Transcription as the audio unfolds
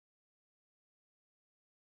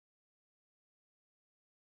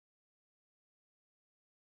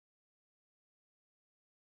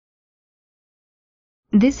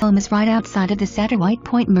This home is right outside of the Satterwhite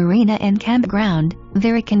Point Marina and Campground,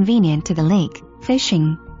 very convenient to the lake,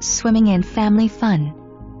 fishing, swimming and family fun.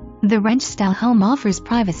 The ranch-style home offers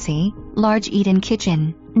privacy, large eat-in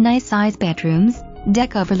kitchen, nice-sized bedrooms,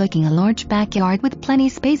 deck overlooking a large backyard with plenty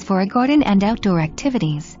space for a garden and outdoor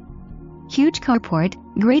activities. Huge carport,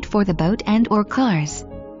 great for the boat and/or cars.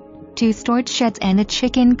 2 storage sheds and a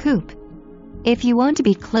chicken coop. If you want to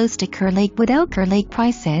be close to Kerr Lake without Kerr Lake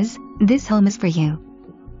prices, this home is for you.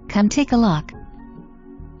 Come take a look.